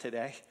troubles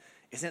today?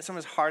 Isn't it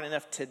sometimes hard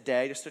enough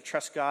today just to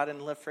trust God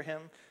and live for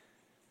Him?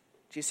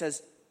 Jesus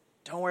says,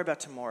 don't worry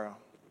about tomorrow.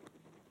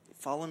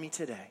 Follow me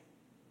today.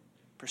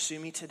 Pursue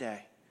me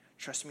today.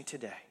 Trust me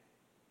today.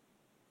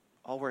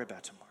 I'll worry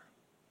about tomorrow.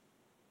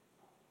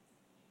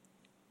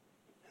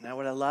 And now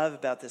what I love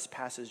about this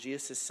passage,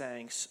 Jesus is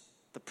saying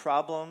the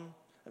problem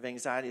of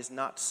anxiety is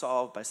not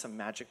solved by some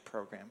magic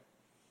program.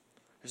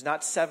 There's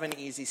not 7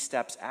 easy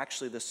steps.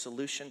 Actually, the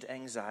solution to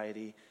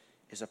anxiety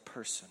is a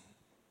person.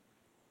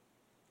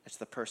 It's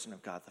the person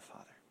of God the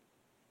Father.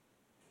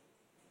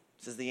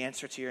 It says the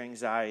answer to your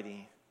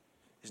anxiety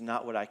is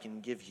not what I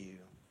can give you,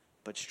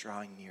 but it's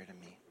drawing near to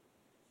me.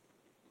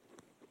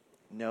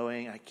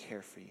 Knowing I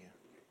care for you.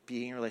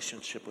 Being in a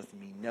relationship with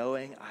me.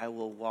 Knowing I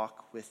will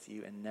walk with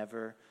you and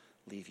never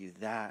leave you.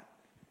 That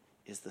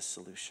is the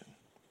solution.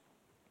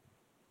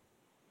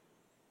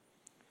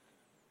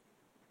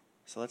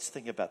 So let's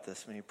think about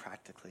this maybe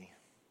practically.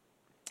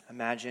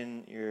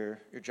 Imagine your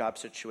job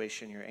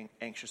situation you're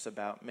anxious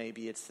about.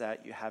 Maybe it's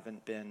that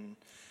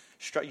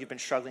you've been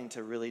struggling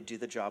to really do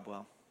the job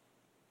well.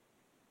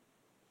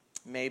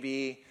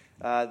 Maybe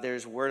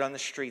there's word on the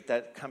street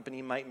that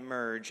company might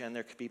merge and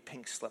there could be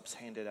pink slips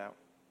handed out.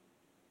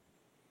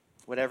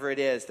 Whatever it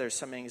is, there's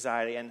some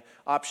anxiety. And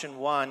option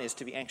 1 is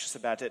to be anxious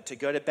about it, to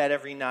go to bed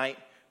every night,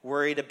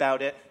 worried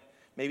about it,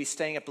 maybe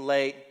staying up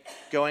late,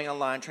 going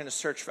online, trying to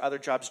search for other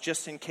jobs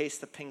just in case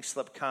the pink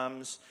slip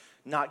comes,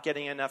 not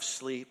getting enough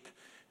sleep,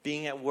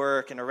 being at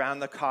work and around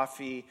the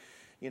coffee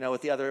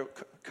with the other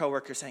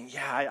coworker saying,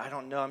 yeah, I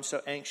don't know, I'm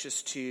so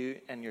anxious to,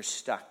 and you're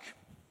stuck.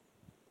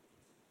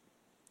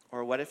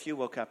 Or what if you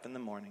woke up in the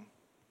morning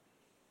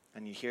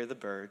and you hear the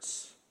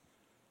birds?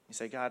 You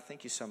say, God,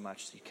 thank you so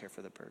much that you care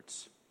for the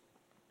birds.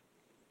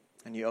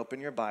 And you open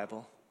your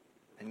Bible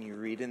and you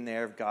read in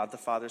there of God the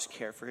Father's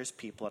care for his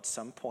people at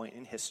some point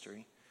in history.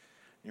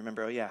 And you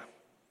remember, oh yeah,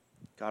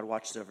 God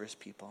watches over his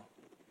people.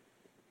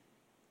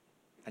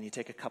 And you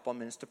take a couple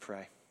minutes to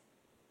pray.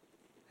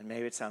 And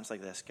maybe it sounds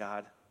like this: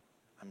 God,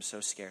 I'm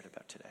so scared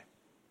about today.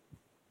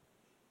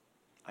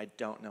 I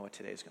don't know what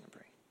today is going to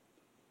bring.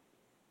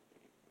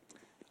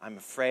 I'm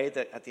afraid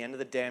that at the end of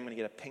the day I'm going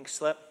to get a pink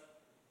slip,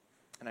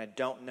 and I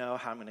don't know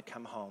how I'm going to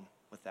come home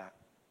with that.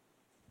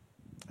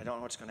 I don't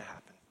know what's going to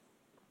happen.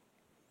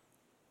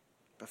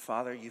 But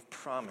Father, you've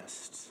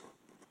promised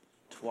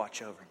to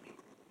watch over me.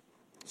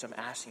 So I'm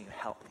asking you,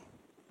 help me.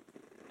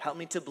 Help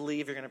me to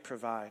believe you're going to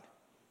provide.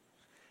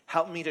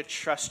 Help me to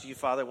trust you,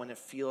 Father, when it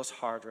feels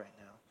hard right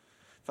now.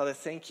 Father,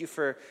 thank you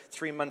for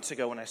 3 months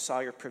ago when I saw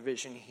your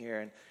provision here.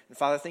 And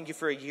Father, thank you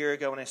for a year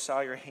ago when I saw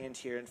your hand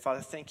here. And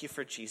Father, thank you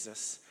for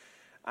Jesus.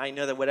 I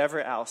know that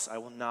whatever else, I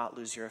will not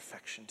lose your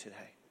affection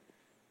today.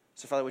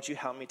 So Father, would you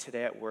help me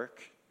today at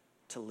work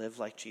to live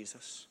like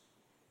Jesus?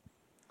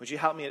 Would you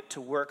help me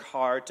to work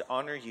hard to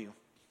honor you,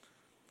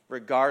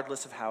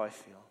 regardless of how I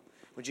feel?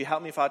 Would you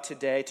help me, Father,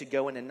 today to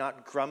go in and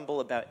not grumble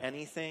about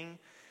anything,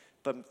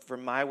 but for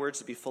my words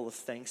to be full of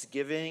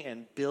thanksgiving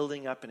and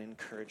building up and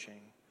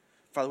encouraging?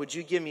 Father, would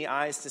you give me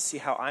eyes to see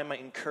how I might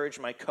encourage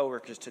my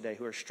coworkers today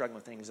who are struggling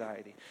with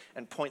anxiety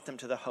and point them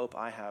to the hope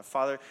I have?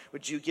 Father,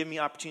 would you give me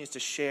opportunities to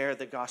share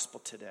the gospel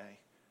today?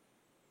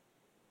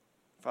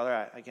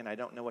 Father, I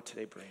don't know what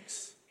today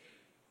brings.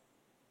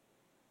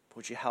 But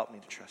would you help me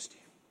to trust you?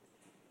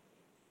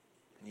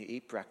 And you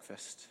eat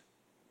breakfast,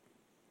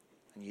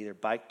 and you either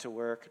bike to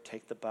work or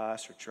take the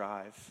bus or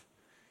drive,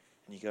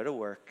 and you go to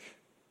work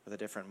with a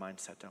different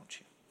mindset, don't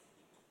you?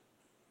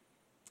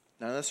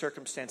 None of the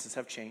circumstances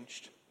have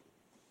changed.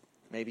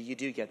 Maybe you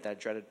do get that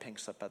dreaded pink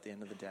slip at the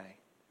end of the day,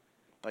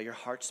 but your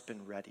heart's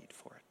been readied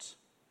for it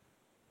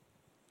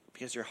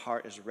because your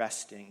heart is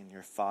resting in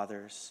your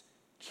Father's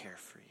care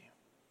for you.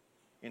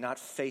 You're not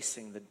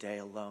facing the day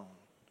alone.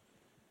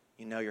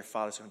 You know your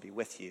Father's going to be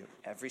with you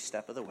every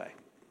step of the way,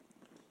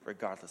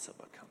 regardless of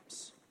what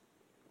comes.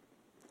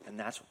 And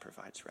that's what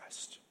provides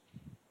rest.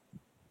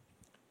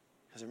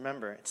 Because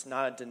remember, it's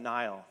not a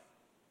denial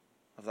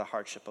of the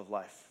hardship of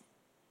life.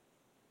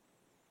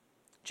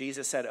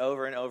 Jesus said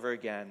over and over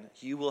again,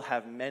 you will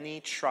have many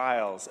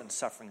trials and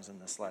sufferings in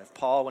this life.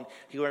 Paul, when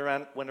he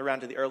went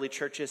around to the early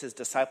churches, his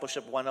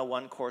discipleship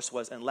 101 course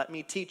was, and let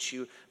me teach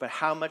you about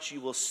how much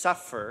you will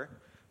suffer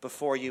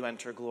before you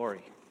enter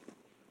glory.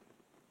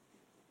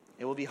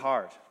 It will be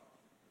hard.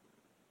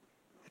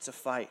 It's a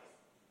fight.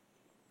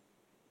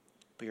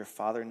 But your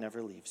Father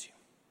never leaves you.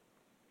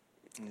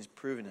 And he's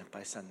proven it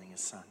by sending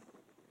his Son.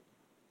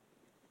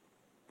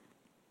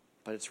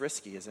 But it's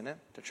risky, isn't it,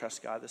 to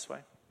trust God this way?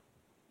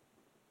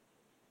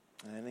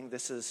 And I think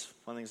this is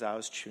one of the things I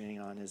was chewing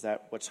on, is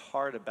that what's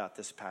hard about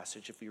this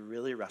passage, if we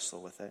really wrestle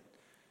with it,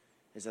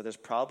 is that there's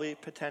probably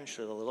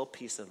potentially a little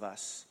piece of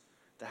us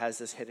that has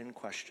this hidden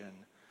question,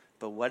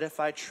 but what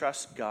if I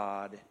trust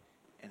God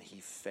and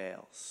he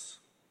fails?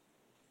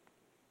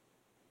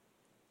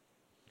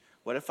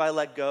 What if I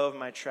let go of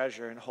my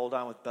treasure and hold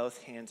on with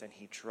both hands and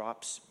he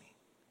drops me?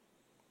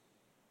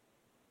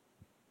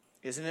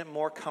 Isn't it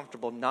more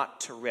comfortable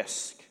not to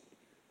risk?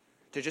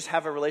 To just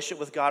have a relationship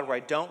with God where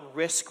I don't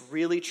risk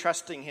really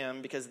trusting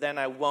him, because then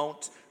I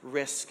won't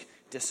risk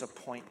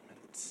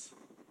disappointments.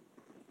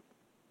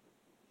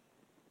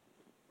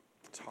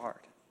 It's hard.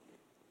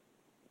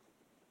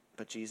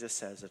 But Jesus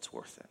says it's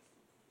worth it.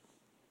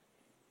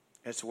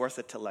 It's worth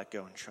it to let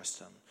go and trust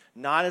him.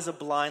 Not as a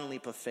blind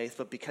leap of faith,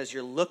 but because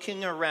you're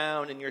looking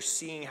around and you're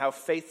seeing how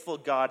faithful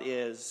God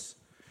is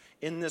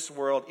in this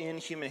world, in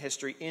human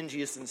history, in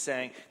Jesus, and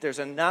saying, there's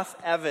enough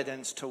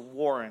evidence to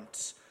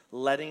warrant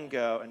letting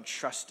go and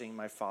trusting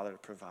my Father to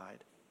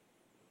provide.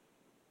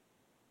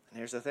 And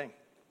here's the thing.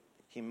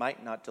 He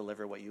might not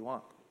deliver what you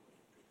want.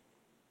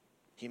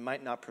 He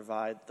might not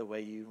provide the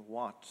way you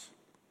want.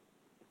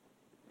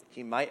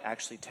 He might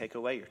actually take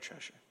away your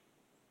treasure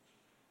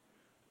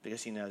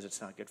because he knows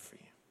it's not good for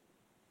you.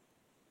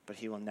 But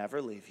he will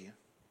never leave you,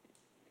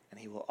 and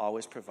he will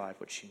always provide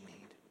what you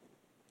need.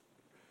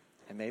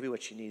 And maybe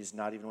what you need is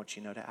not even what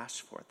you know to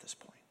ask for at this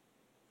point.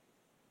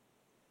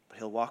 But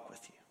he'll walk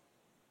with you.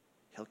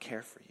 He'll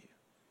care for you,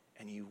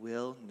 and you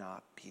will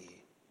not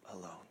be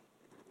alone.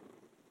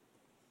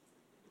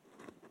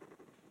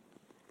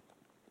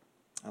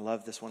 I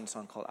love this one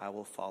song called I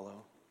Will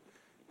Follow,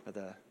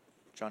 where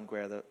John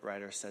Guare, the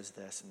writer, says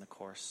this in the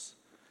chorus.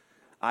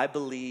 I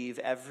believe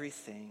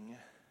everything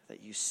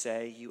that you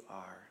say you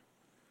are.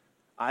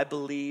 I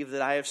believe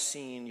that I have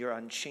seen your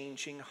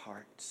unchanging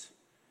heart.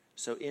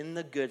 So in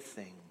the good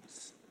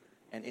things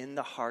and in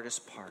the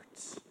hardest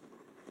parts,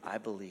 I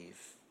believe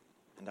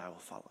and I will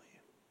follow you.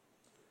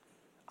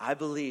 I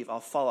believe,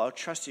 I'll follow, I'll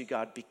trust you,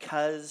 God,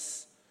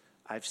 because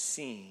I've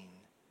seen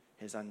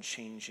his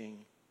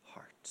unchanging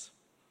heart.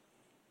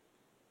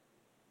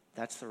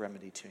 That's the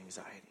remedy to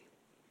anxiety.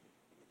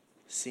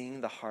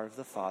 Seeing the heart of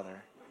the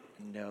Father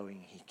and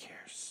knowing he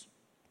cares.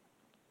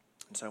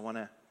 And so I want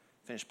to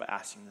finish by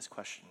asking this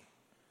question.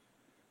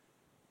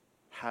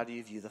 How do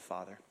you view the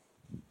Father?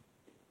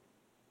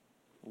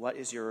 What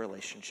is your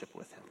relationship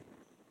with him?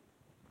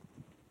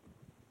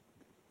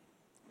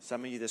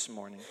 Some of you this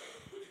morning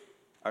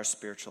are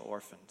spiritual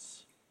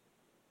orphans.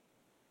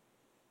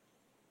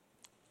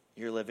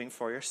 You're living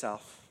for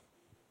yourself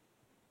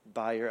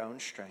by your own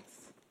strength.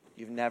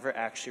 You've never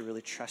actually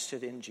really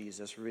trusted in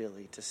Jesus,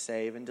 really, to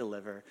save and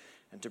deliver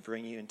and to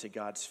bring you into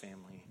God's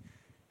family.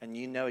 And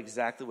you know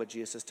exactly what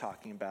Jesus is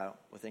talking about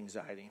with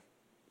anxiety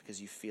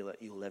because you feel it,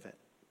 you live it.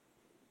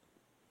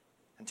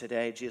 And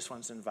today, Jesus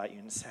wants to invite you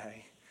and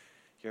say,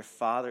 your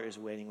Father is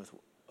waiting with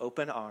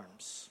open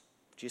arms.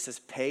 Jesus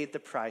paid the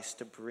price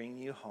to bring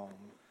you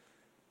home.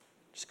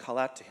 Just call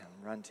out to him,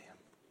 run to him.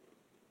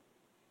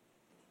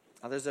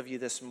 Others of you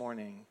this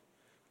morning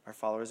are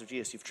followers of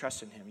Jesus. You've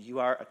trusted in him. You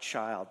are a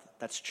child.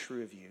 That's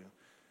true of you.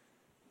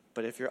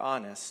 But if you're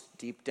honest,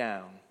 deep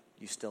down,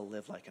 you still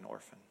live like an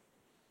orphan.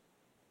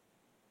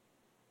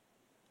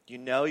 You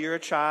know you're a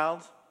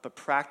child, but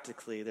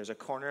practically there's a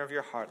corner of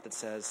your heart that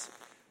says,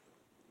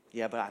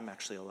 yeah, but I'm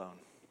actually alone.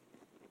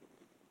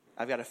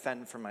 I've got to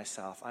fend for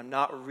myself. I'm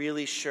not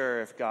really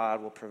sure if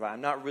God will provide.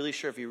 I'm not really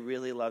sure if he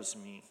really loves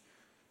me.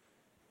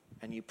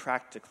 And you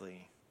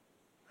practically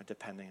are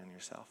depending on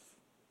yourself.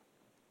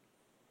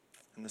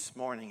 And this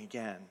morning,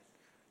 again,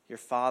 your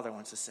Father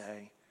wants to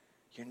say,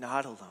 you're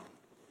not alone.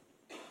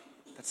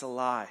 That's a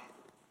lie.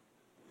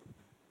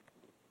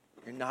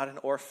 You're not an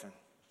orphan.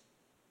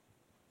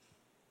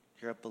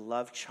 You're a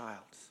beloved child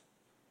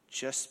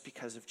just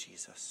because of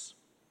Jesus.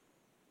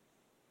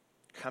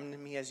 Come to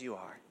me as you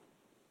are.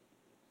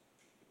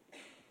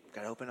 I've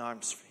got open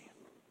arms for you.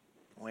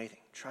 I'm waiting.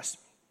 Trust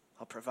me.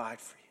 I'll provide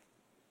for you.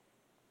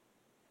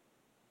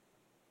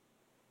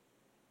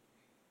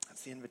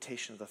 That's the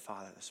invitation of the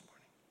Father this morning.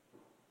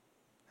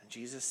 And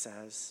Jesus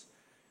says,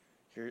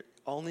 you're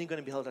only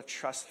going to be able to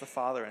trust the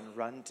Father and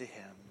run to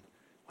him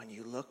when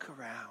you look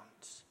around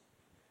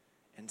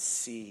and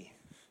see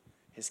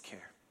his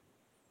care.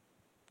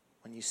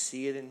 When you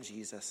see it in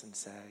Jesus and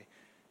say,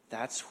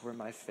 that's where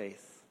my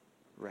faith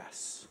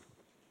rests.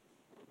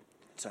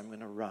 So I'm going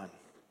to run.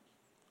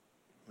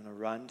 I'm going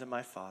to run to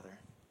my Father,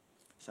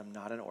 so I'm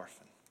not an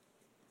orphan.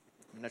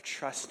 I'm going to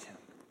trust him.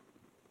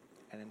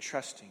 And in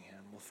trusting him,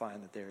 we'll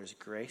find that there is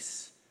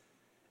grace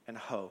and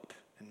hope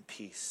and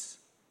peace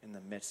in the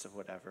midst of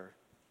whatever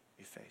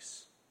we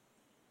face.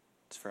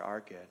 It's for our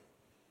good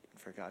and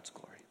for God's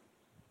glory.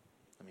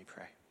 Let me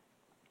pray.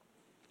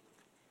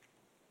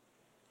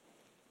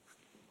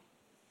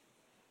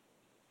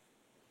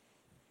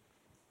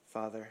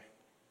 Father,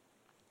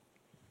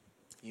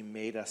 you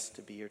made us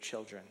to be your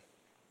children,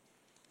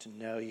 to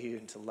know you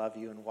and to love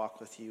you and walk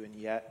with you, and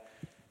yet,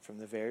 from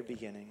the very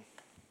beginning,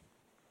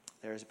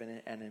 there has been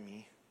an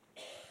enemy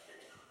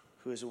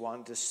who has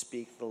wanted to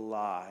speak the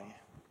lie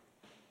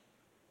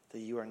that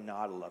you are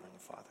not a loving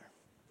Father,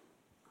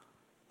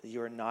 that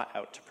you are not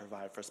out to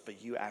provide for us,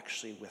 but you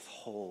actually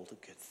withhold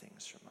good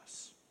things from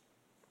us.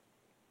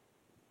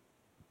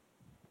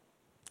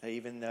 That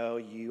even though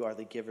you are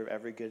the giver of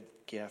every good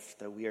gift,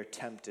 that we are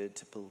tempted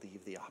to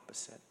believe the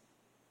opposite.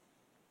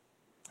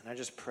 And I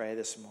just pray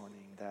this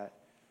morning that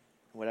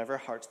in whatever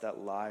hearts that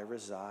lie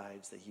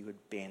resides, that you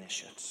would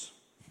banish it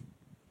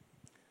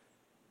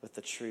with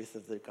the truth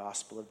of the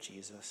gospel of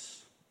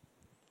Jesus.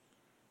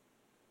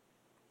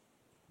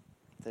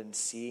 That in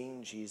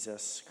seeing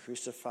Jesus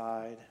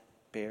crucified,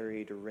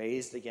 buried,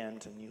 raised again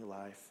to new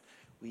life,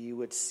 we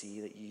would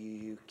see that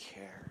you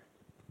care.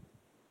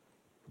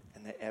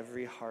 And that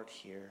every heart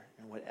here,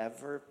 in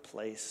whatever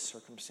place,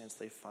 circumstance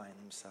they find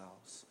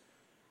themselves,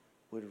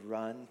 would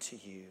run to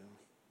you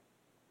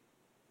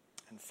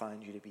and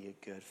find you to be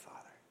a good Father.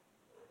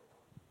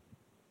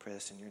 Pray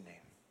this in your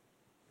name.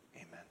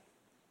 Amen.